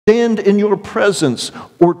stand in your presence,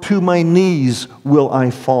 or to my knees will I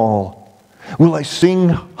fall? Will I sing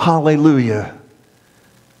hallelujah?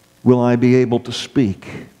 Will I be able to speak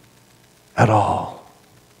at all?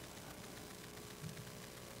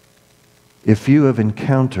 If you have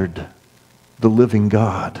encountered the living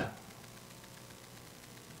God,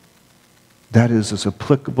 that is as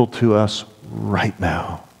applicable to us right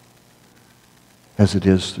now as it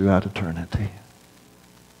is throughout eternity.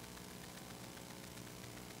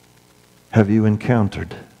 Have you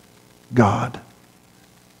encountered God?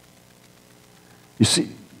 You see,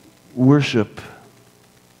 worship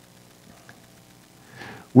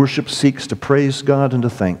seeks to praise God and to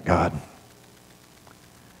thank God.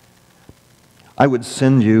 I would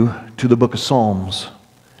send you to the book of Psalms.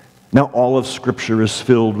 Now, all of Scripture is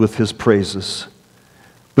filled with His praises.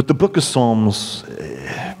 But the book of Psalms,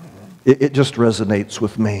 it just resonates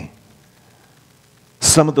with me.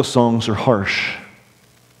 Some of the songs are harsh.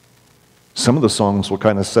 Some of the songs will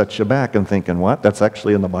kind of set you back and thinking, what? That's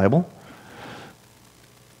actually in the Bible?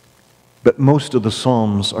 But most of the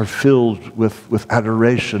Psalms are filled with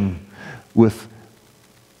adoration, with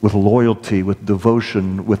loyalty, with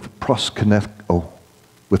devotion, with proskuneo,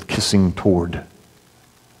 with kissing toward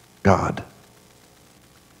God.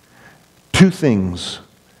 Two things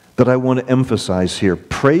that I want to emphasize here.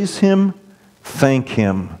 Praise Him, thank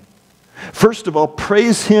Him. First of all,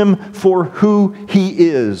 praise Him for who He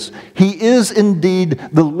is. He is indeed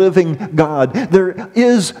the living God. There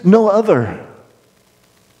is no other.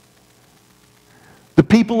 The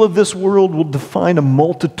people of this world will define a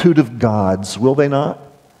multitude of gods, will they not?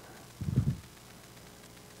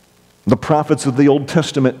 The prophets of the Old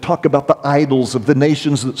Testament talk about the idols of the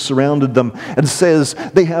nations that surrounded them and says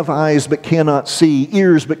they have eyes but cannot see,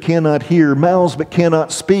 ears but cannot hear, mouths but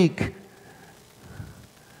cannot speak.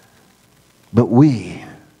 But we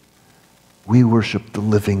worship the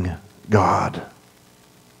living God.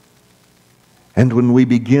 And when we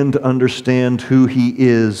begin to understand who He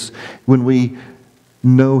is, when we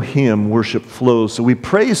know Him, worship flows. So we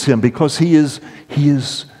praise Him because He is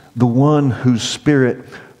the one whose Spirit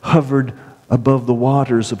hovered above the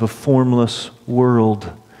waters of a formless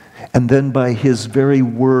world, and then by His very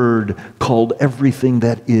word called everything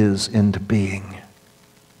that is into being.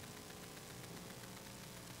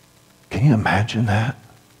 Can you imagine that?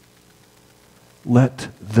 Let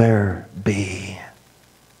there be,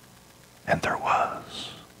 and there was.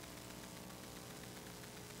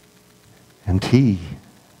 And He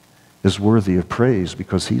is worthy of praise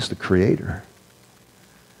because He's the Creator.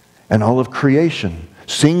 And all of creation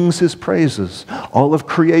sings His praises. All of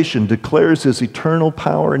creation declares His eternal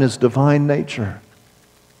power and His divine nature.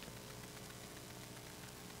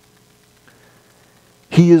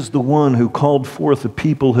 He is the one who called forth a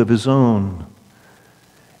people of His own.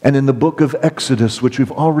 And in the book of Exodus, which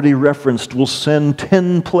we've already referenced, will send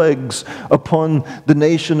 10 plagues upon the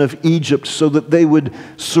nation of Egypt so that they would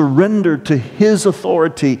surrender to His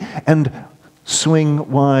authority and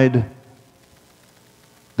swing wide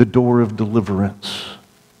the door of deliverance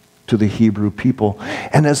to the Hebrew people.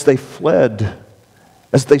 And as they fled,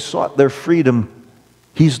 as they sought their freedom,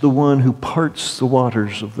 He's the one who parts the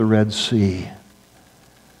waters of the Red Sea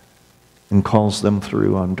and calls them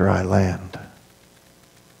through on dry land.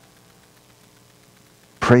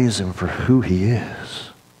 Praise Him for who He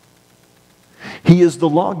is. He is the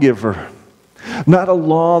lawgiver. Not a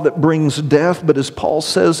law that brings death, but as Paul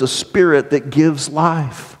says, a spirit that gives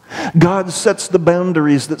life. God sets the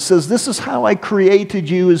boundaries that says, this is how I created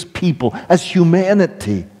you as people, as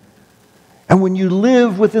humanity. And when you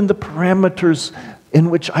live within the parameters in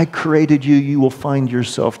which I created you, you will find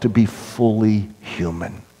yourself to be fully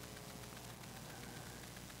human.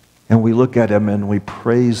 And we look at Him and we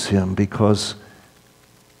praise Him because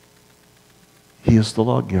He is the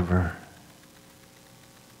lawgiver.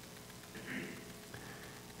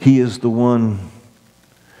 He is the one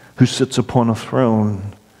who sits upon a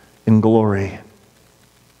throne in glory.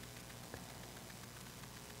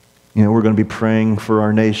 You know, we're going to be praying for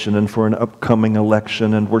our nation and for an upcoming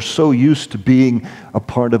election, and we're so used to being a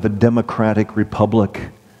part of a democratic republic.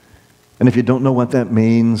 And if you don't know what that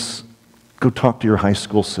means, go talk to your high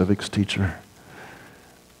school civics teacher.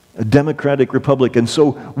 A democratic republic. And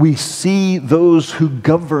so we see those who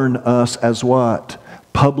govern us as what?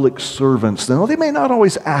 Public servants. Now, they may not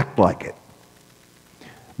always act like it,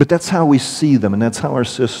 but that's how we see them, and that's how our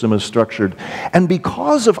system is structured. And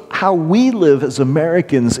because of how we live as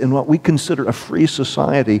Americans in what we consider a free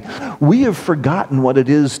society, we have forgotten what it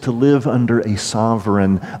is to live under a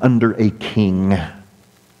sovereign, under a king.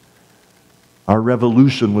 Our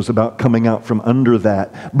revolution was about coming out from under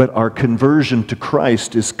that, but our conversion to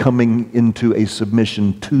Christ is coming into a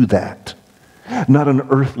submission to that. Not an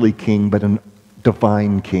earthly king, but a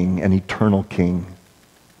divine king, an eternal king.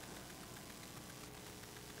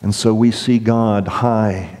 And so we see God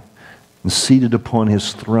high and seated upon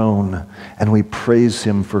his throne, and we praise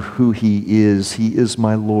him for who he is. He is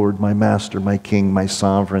my Lord, my master, my king, my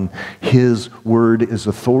sovereign. His word is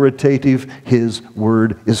authoritative. His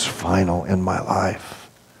word is final in my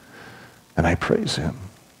life. And I praise him.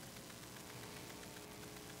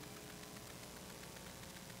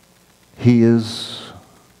 He is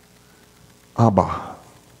Abba,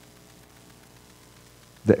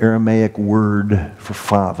 the Aramaic word for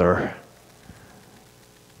father.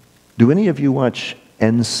 Do any of you watch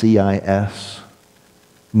NCIS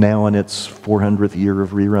now in its 400th year of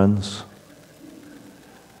reruns?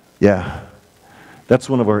 Yeah, that's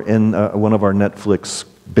one of our Netflix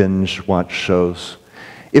binge watch shows.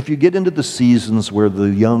 If you get into the seasons where the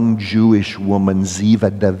young Jewish woman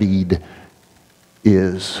Ziva David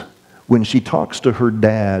is, when she talks to her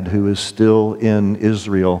dad who is still in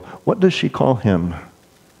Israel, what does she call him?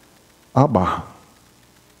 Abba.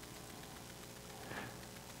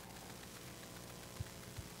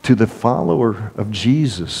 To the follower of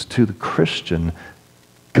Jesus, to the Christian,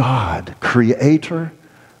 God, creator,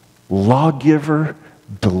 lawgiver,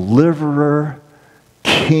 deliverer,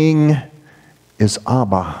 king, is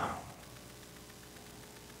Abba,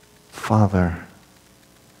 Father,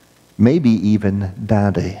 maybe even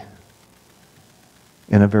Daddy,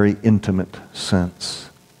 in a very intimate sense.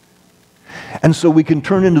 And so we can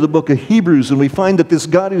turn into the book of Hebrews and we find that this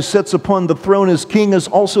God who sits upon the throne as king is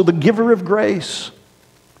also the giver of grace.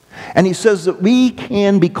 And he says that we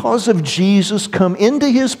can, because of Jesus, come into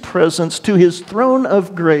his presence, to his throne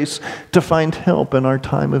of grace, to find help in our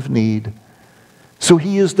time of need. So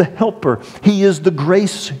he is the helper. He is the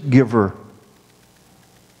grace giver.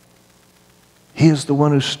 He is the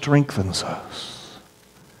one who strengthens us.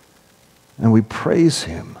 And we praise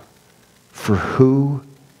him for who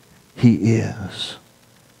he is.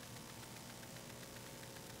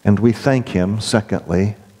 And we thank him,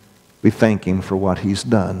 secondly, we thank him for what he's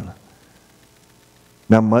done.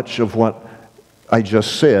 Now, much of what I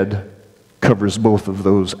just said covers both of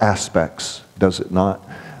those aspects, does it not?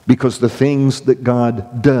 Because the things that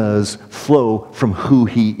God does flow from who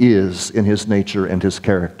he is in his nature and his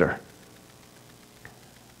character.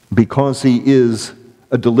 Because he is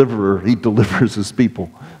a deliverer, he delivers his people.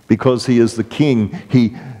 Because he is the king,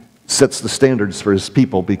 he sets the standards for his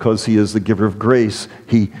people. Because he is the giver of grace,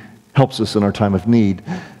 he helps us in our time of need.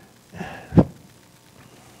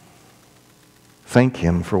 Thank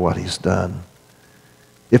him for what he's done.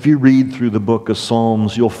 If you read through the book of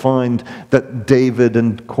Psalms, you'll find that David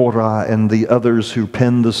and Korah and the others who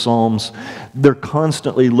penned the Psalms, they're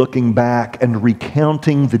constantly looking back and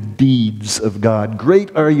recounting the deeds of God.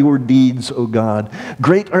 Great are your deeds, O God.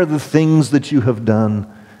 Great are the things that you have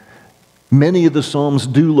done. Many of the Psalms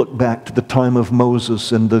do look back to the time of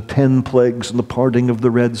Moses and the 10 plagues and the parting of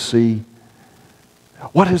the Red Sea.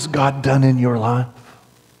 What has God done in your life?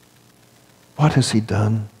 What has he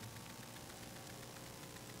done?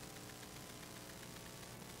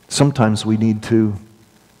 Sometimes we need to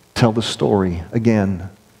tell the story again,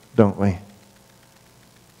 don't we?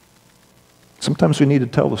 Sometimes we need to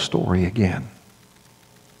tell the story again.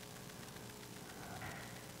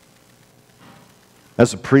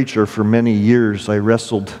 As a preacher for many years, I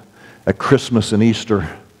wrestled at Christmas and Easter.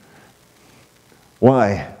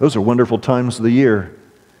 Why? Those are wonderful times of the year.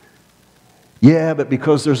 Yeah, but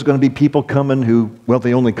because there's going to be people coming who, well,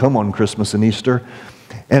 they only come on Christmas and Easter,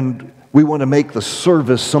 and we want to make the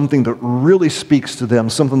service something that really speaks to them,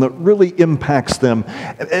 something that really impacts them.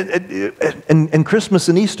 And Christmas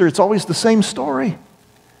and Easter, it's always the same story.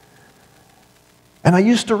 And I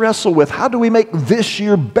used to wrestle with, how do we make this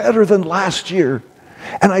year better than last year?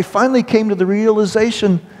 And I finally came to the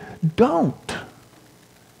realization, don't.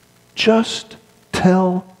 Just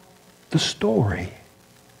tell the story.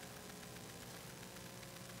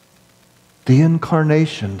 The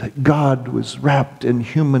incarnation, that God was wrapped in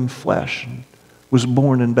human flesh and was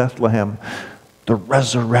born in Bethlehem. The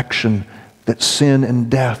resurrection, that sin and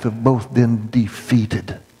death have both been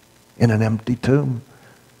defeated in an empty tomb.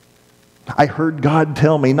 I heard God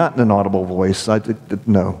tell me, not in an audible voice,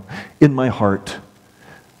 no, in my heart,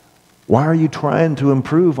 why are you trying to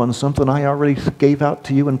improve on something I already gave out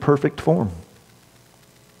to you in perfect form?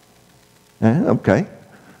 Okay.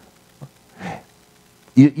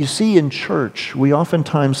 You see, in church, we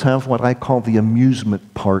oftentimes have what I call the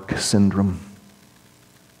amusement park syndrome.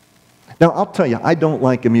 Now, I'll tell you, I don't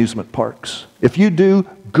like amusement parks. If you do,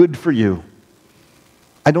 good for you.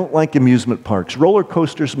 I don't like amusement parks. Roller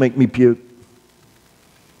coasters make me puke.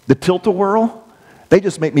 The tilt-a-whirl, they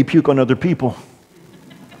just make me puke on other people.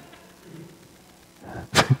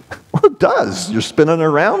 Well, it does. You're spinning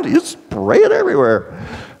around, you spray it everywhere.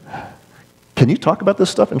 Can you talk about this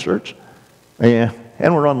stuff in church? Yeah,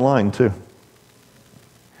 and we're online too.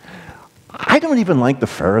 I don't even like the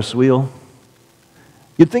Ferris wheel.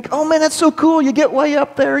 You'd think, oh man, that's so cool. You get way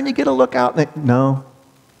up there and you get a look out. No.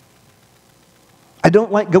 I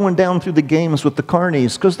don't like going down through the games with the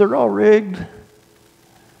carnies because they're all rigged.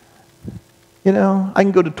 You know, I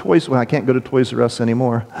can go to Toys, well, I can't go to Toys R Us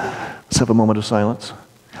anymore. Let's have a moment of silence.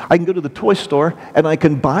 I can go to the toy store and I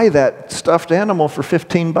can buy that stuffed animal for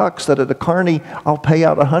 $15 that at a carny I'll pay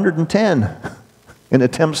out $110 in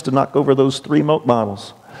attempts to knock over those 3 milk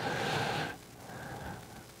bottles.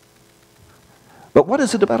 But what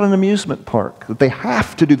is it about an amusement park that they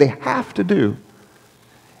have to do? They have to do.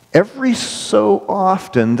 Every so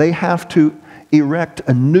often, they have to erect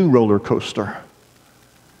a new roller coaster.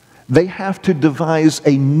 They have to devise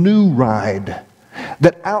a new ride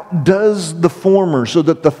that outdoes the former so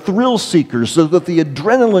that the thrill seekers, so that the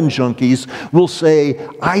adrenaline junkies will say,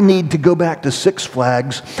 I need to go back to Six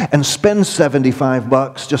Flags and spend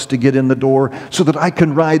 $75 just to get in the door so that I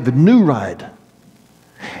can ride the new ride.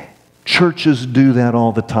 Churches do that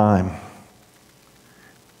all the time.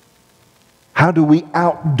 How do we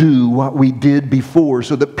outdo what we did before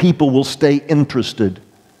so that people will stay interested?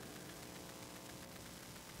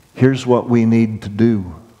 Here's what we need to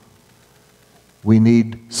do. We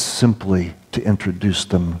need simply to introduce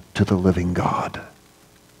them to the living God.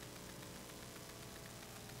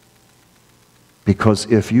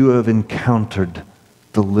 Because if you have encountered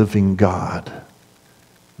the living God,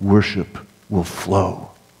 worship will flow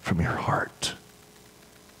from your heart.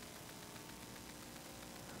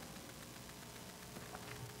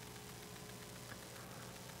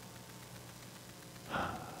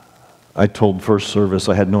 I told first service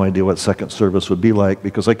I had no idea what second service would be like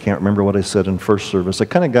because I can't remember what I said in first service. I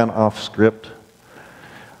kind of got off script.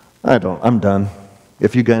 I'm done.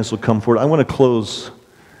 If you guys will come forward, I want to close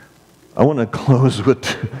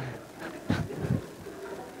with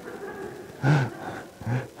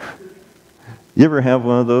You ever have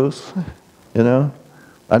one of those? You know?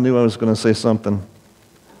 I knew I was going to say something.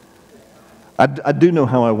 I do know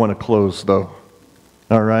how I want to close, though.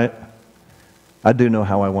 All right? I do know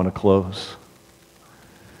how I want to close.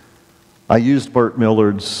 I used Bart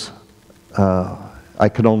Millard's I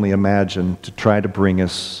Could Only Imagine to try to bring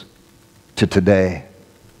us to today.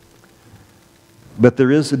 But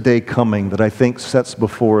there is a day coming that I think sets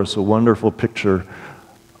before us a wonderful picture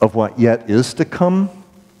of what yet is to come,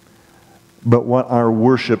 but what our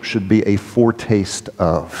worship should be a foretaste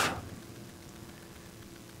of.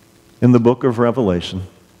 In the book of Revelation,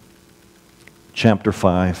 chapter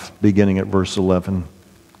 5, beginning at verse 11.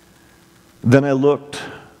 Then I looked.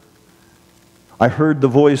 I heard the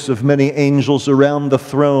voice of many angels around the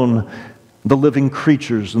throne, the living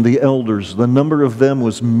creatures and the elders. The number of them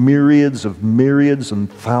was myriads of myriads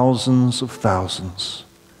and thousands of thousands.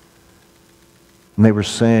 And they were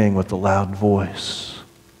saying with a loud voice,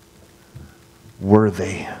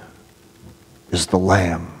 worthy is the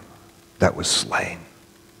Lamb that was slain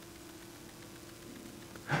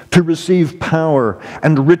to receive power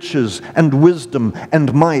and riches and wisdom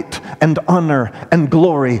and might and honor and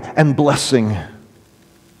glory and blessing.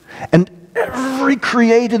 And every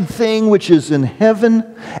created thing which is in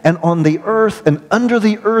heaven and on the earth and under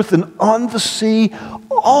the earth and on the sea,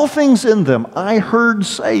 all things in them, I heard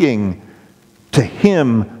saying, to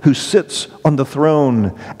him who sits on the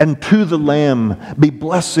throne and to the Lamb be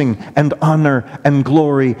blessing and honor and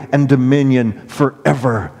glory and dominion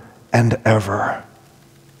forever and ever.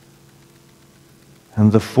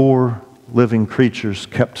 And the 4 living creatures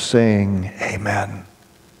kept saying, Amen.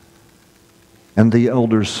 And the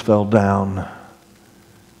elders fell down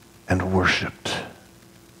and worshiped.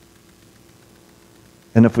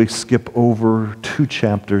 And if we skip over 2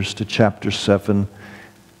 chapters to chapter 7,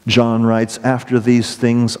 John writes, after these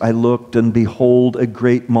things I looked, and behold, a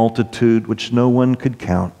great multitude which no one could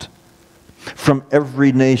count, from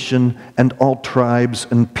every nation and all tribes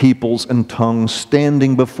and peoples and tongues,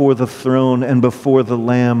 standing before the throne and before the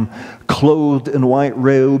Lamb, clothed in white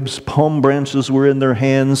robes, palm branches were in their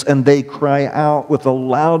hands, and they cry out with a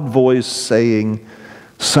loud voice, saying,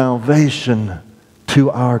 Salvation to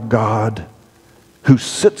our God, who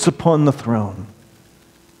sits upon the throne,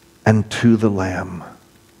 and to the Lamb.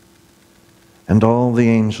 And all the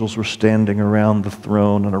angels were standing around the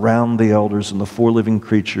throne and around the elders and the 4 living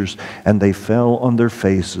creatures, and they fell on their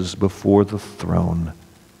faces before the throne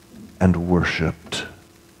and worshiped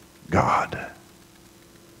God.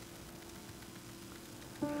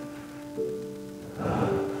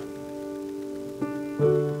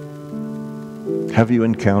 Have you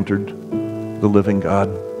encountered the living God?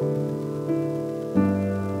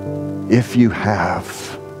 If you have,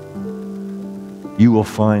 you will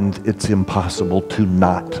find it's impossible to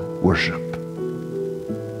not worship.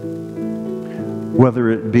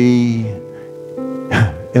 Whether it be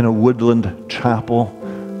in a woodland chapel,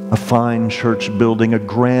 a fine church building, a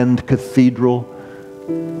grand cathedral,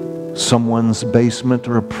 someone's basement,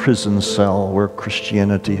 or a prison cell where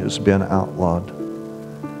Christianity has been outlawed.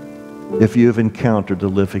 If you have encountered the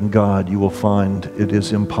living God, you will find it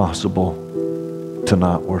is impossible to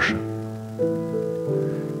not worship.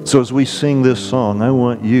 So as we sing this song, I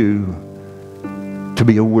want you to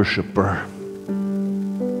be a worshiper.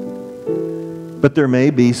 But there may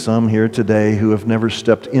be some here today who have never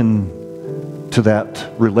stepped into that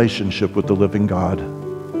relationship with the living God.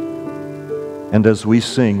 And as we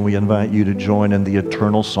sing, we invite you to join in the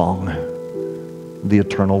eternal song, the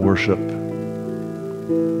eternal worship,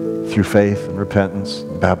 through faith and repentance,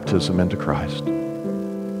 and baptism into Christ.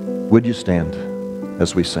 Would you stand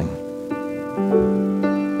as we sing?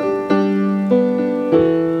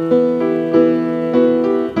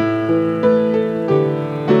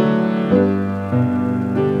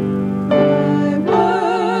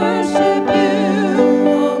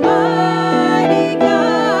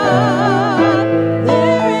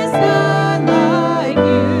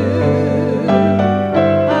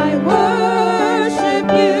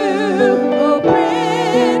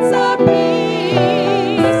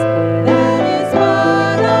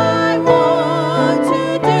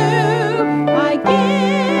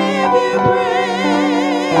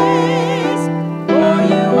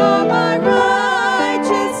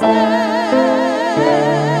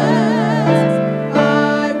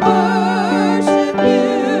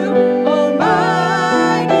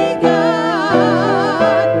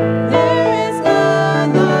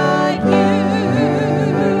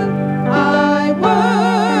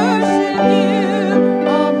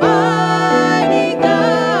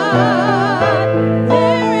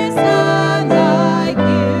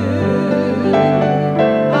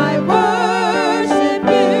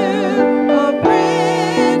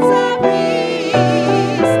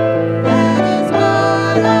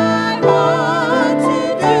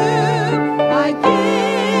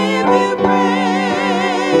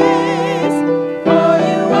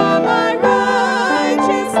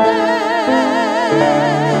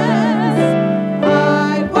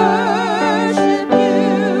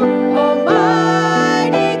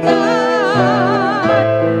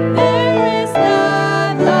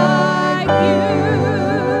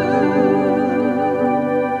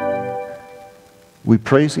 We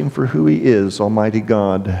praise Him for who He is, Almighty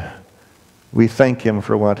God. We thank Him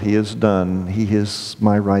for what He has done. He is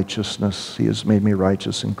my righteousness. He has made me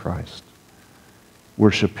righteous in Christ.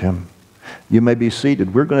 Worship Him. You may be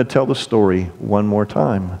seated. We're going to tell the story one more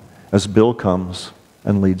time as Bill comes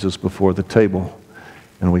and leads us before the table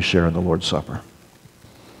and we share in the Lord's Supper.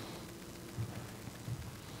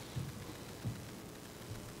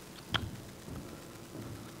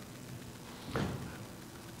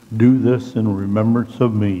 Do this in remembrance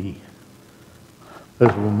of me.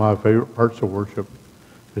 That's one of my favorite parts of worship,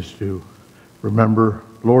 is to remember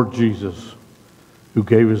Lord Jesus, who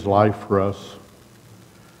gave His life for us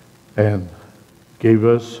and gave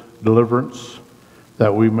us deliverance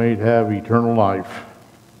that we may have eternal life,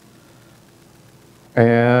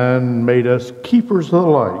 and made us keepers of the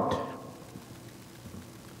light.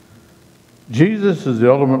 Jesus is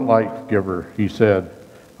the ultimate light giver. He said,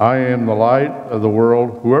 I am the light of the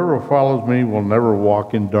world. Whoever follows me will never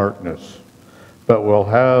walk in darkness, but will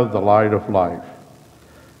have the light of life.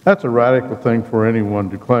 That's a radical thing for anyone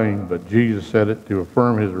to claim, but Jesus said it to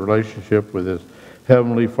affirm His relationship with His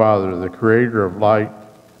Heavenly Father, the Creator of light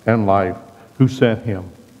and life, who sent Him.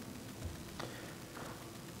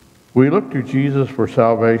 We look to Jesus for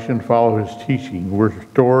salvation, follow His teaching. We're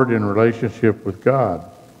restored in relationship with God.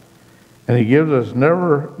 And He gives us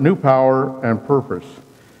new power and purpose.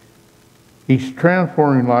 He's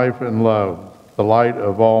transforming life and love. The light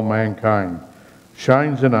of all mankind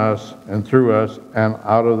shines in us and through us and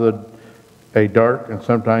out of a dark and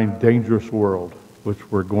sometimes dangerous world,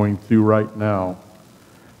 which we're going through right now.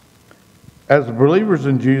 As believers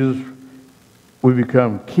in Jesus, we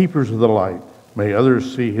become keepers of the light. May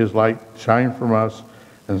others see His light shine from us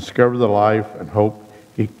and discover the life and hope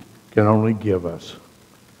He can only give us.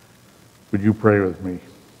 Would you pray with me?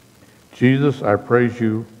 Jesus, I praise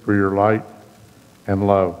You for Your light and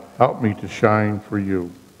love. Help me to shine for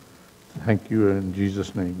You. Thank You in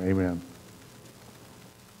Jesus' name. Amen.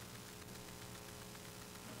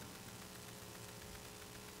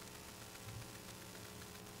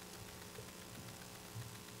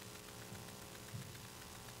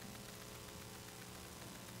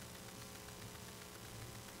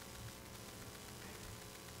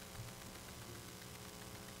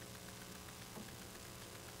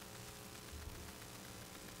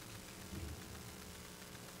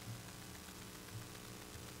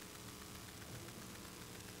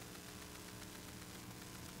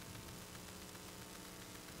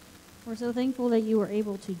 We're so thankful that you were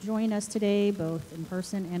able to join us today, both in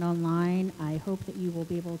person and online. I hope that you will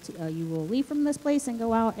be able to, you will leave from this place and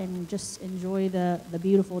go out and just enjoy the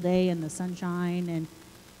beautiful day and the sunshine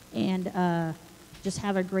and just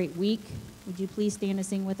have a great week. Would you please stand and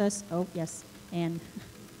sing with us? Oh, yes. And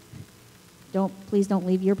please don't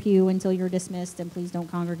leave your pew until you're dismissed, and please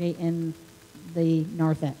don't congregate in the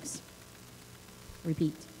narthex.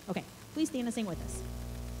 Repeat. Okay. Please stand and sing with us.